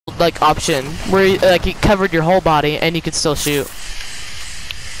like option where like it covered your whole body and you could still shoot.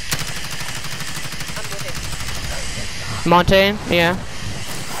 Montaigne, yeah.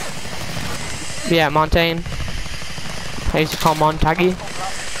 Yeah, Montaigne. I used to call Montague.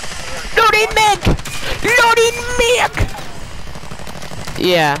 Loading Mick! Loading Mick!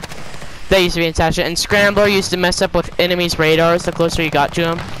 Yeah. That used to be in Sasha. And Scrambler used to mess up with enemies' radars the closer you got to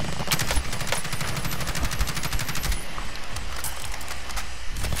them.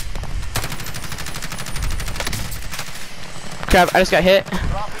 Crap, I just got hit.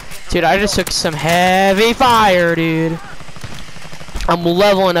 Dude, I just took some heavy fire, dude. I'm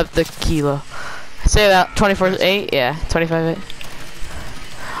leveling up the kilo. Say that 24/8, yeah, 25/8.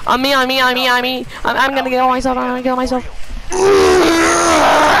 On me. I'm gonna kill myself.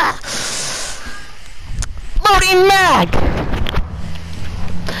 Loading mag.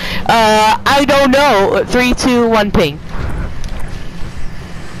 I don't know. 3, 2, 1, ping.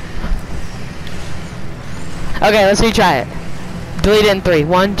 Okay, let's retry it. Delete it in 3.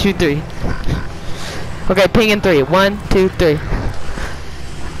 1, 2, 3. Okay, ping in 3. 1, 2, 3.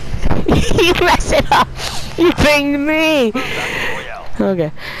 You messed it up. You pinged me.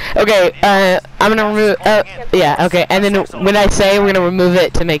 Okay. Okay. I'm gonna remove. Yeah. Okay. And then when I say we're gonna remove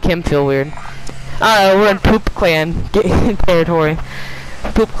it to make him feel weird. We're in Poop Clan territory.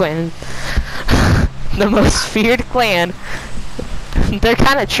 Poop Clan. The most feared clan. They're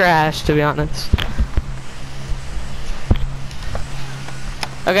kind of trash, to be honest.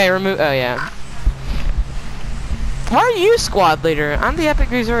 Okay. Remove. Oh yeah. Why are you squad leader? I'm the Epic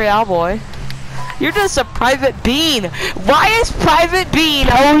Cruiser Royale boy. You're just a Private Bean. Why is Private Bean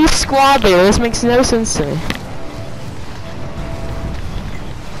always squad leader? This makes no sense to me.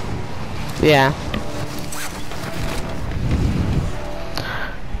 Yeah.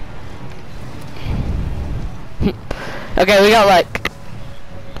 Okay, we got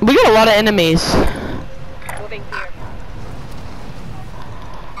a lot of enemies. Moving here.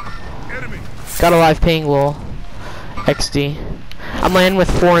 Got a live ping, lol. XD. I'm landing with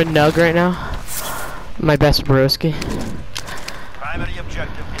 4 and Nug right now. My best broski. Primary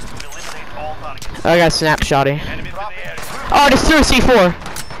objective is to eliminate all targets. I got snapshotty. Oh, I just threw a C4.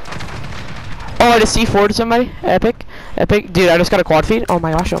 Oh, I just C4 to somebody. Epic. Epic. Dude, I just got a quad feed. Oh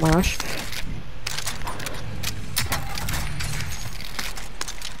my gosh, oh my gosh.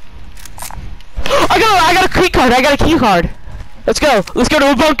 I got a keycard. I got a keycard. Let's go. Let's go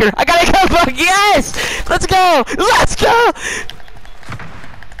to a bunker. I gotta go bunker. Yes! Let's go. Let's go.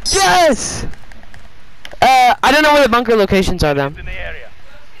 Yes! I don't know where the bunker locations are though.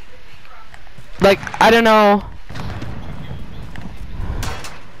 Like, I don't know.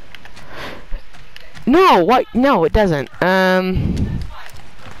 No, what? No, it doesn't. One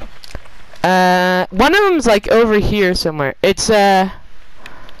of them's like over here somewhere. It's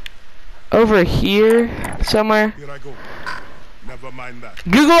over here somewhere. Here I go. Never mind that.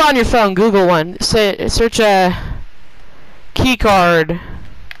 Google on your phone. Google one. Say search keycard.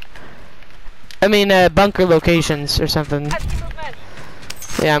 I mean bunker locations or something.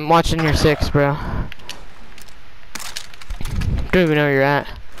 Yeah, I'm watching your 6, bro. Don't even know where you're at.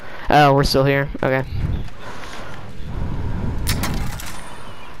 Oh, we're still here. Okay.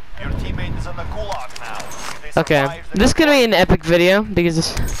 Your teammate is in the gulag now. If they Okay. survive, they This could be an epic video because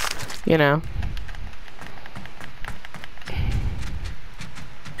this, you know.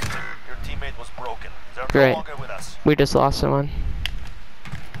 Your teammate was broken. They're Great. no longer with us. We just lost someone.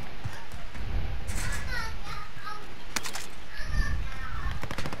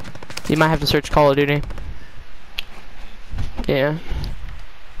 You might have to search Call of Duty. Yeah.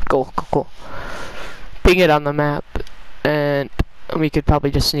 Cool. Ping it on the map, and we could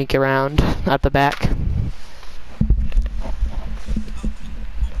probably just sneak around at the back.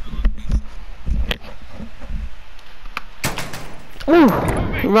 Ooh,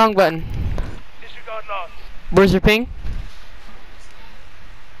 wrong button. Where's your ping?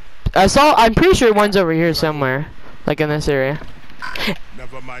 I'm pretty sure one's over here somewhere, like in this area.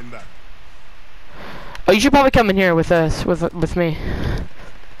 Never mind that. Oh, you should probably come in here with us, with me,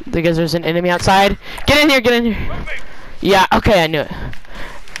 because there's an enemy outside. Get in here, get in here. Yeah, okay, I knew it.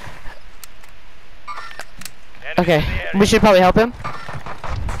 Okay, we should probably help him.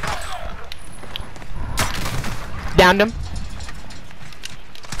 Downed him.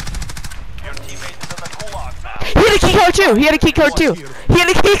 Your teammate is in the gulag now. He had a key card too. He had a key card too. He had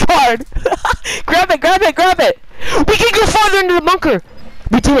a key card. Grab it, grab it, grab it. We can go farther into the bunker.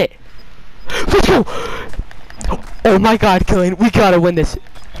 We did it. Let's go. Oh my God, Killian, we gotta win this.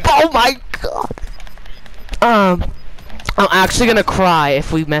 Oh my God. I'm actually gonna cry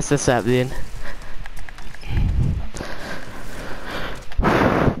if we mess this up, dude.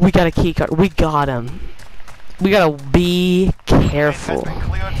 We got a key card. We got him. We gotta be careful. Has been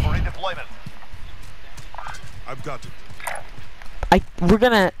cleared for redeployment. I've got it. We're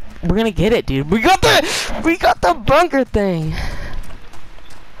gonna get it, dude. We got the bunker thing.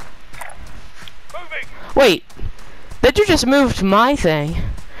 Moving. Wait, that you just moved my thing.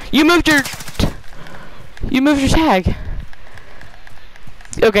 You moved your tag.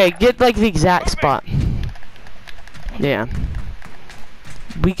 Okay, get like the exact spot. Yeah.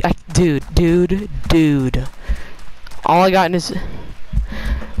 Dude. All I got is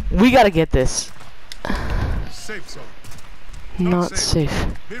we gotta get this. Safe zone. Not safe.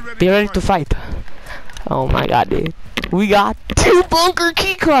 safe. Be ready to fight. Oh my god, dude. We got 2 bunker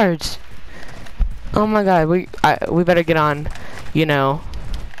key cards. Oh my god, we better get on, you know,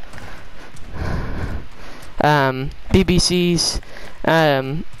 BBC's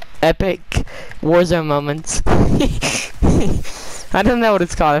epic Warzone moments. I don't know what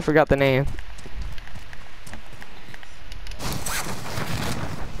it's called. I forgot the name.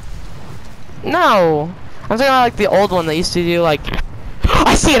 No, I'm talking about like the old one that used to do like.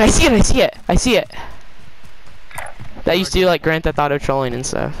 I see it. That used to do like Grand Theft Auto trolling and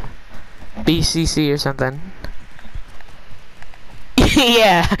stuff. BCC or something.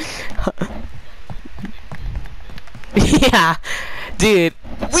 Yeah. Yeah, dude,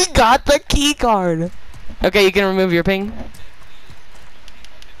 we got the key card. Okay, you can remove your ping.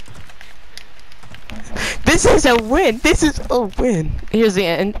 This is a win. Here's the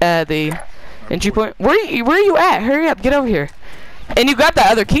entry point. Where are you at? Hurry up, get over here. And you got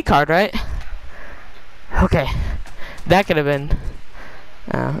that other key card, right? Okay, that could have been.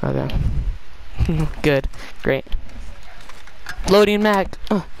 Okay. Good, great. Loading mag.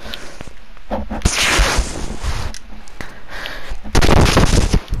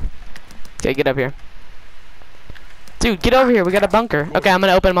 Okay, get up here. Dude, get over here. We got a bunker. Okay, I'm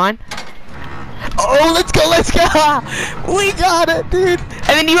gonna open mine. Oh, let's go. We got it, dude.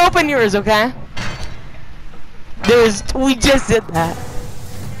 And then you open yours, okay? We just did that.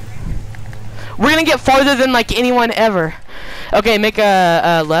 We're gonna get farther than like anyone ever. Okay, make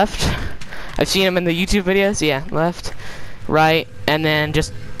a left. I've seen them in the YouTube videos. Yeah, left, right, and then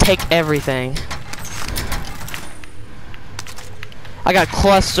just take everything. I got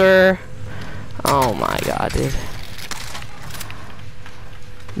cluster. Oh my god, dude.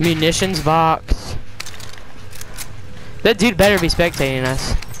 Munitions box. That dude better be spectating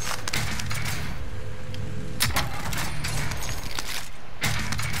us.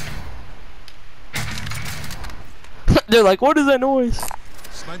 They're like, what is that noise?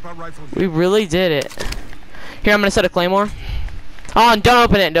 Sniper rifle. We really did it. Here, I'm gonna set a claymore. Oh, and don't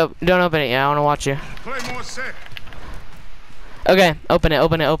open it. Don't open it. Yeah, I wanna watch you. Claymore set. Okay, open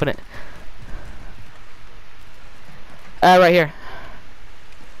it. Right here.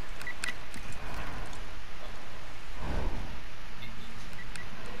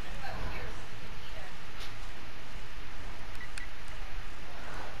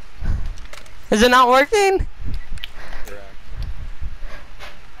 Is it not working?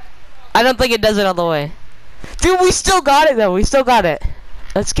 I don't think it does it all the way. Dude, we still got it though. Let's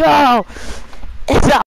go. It's out.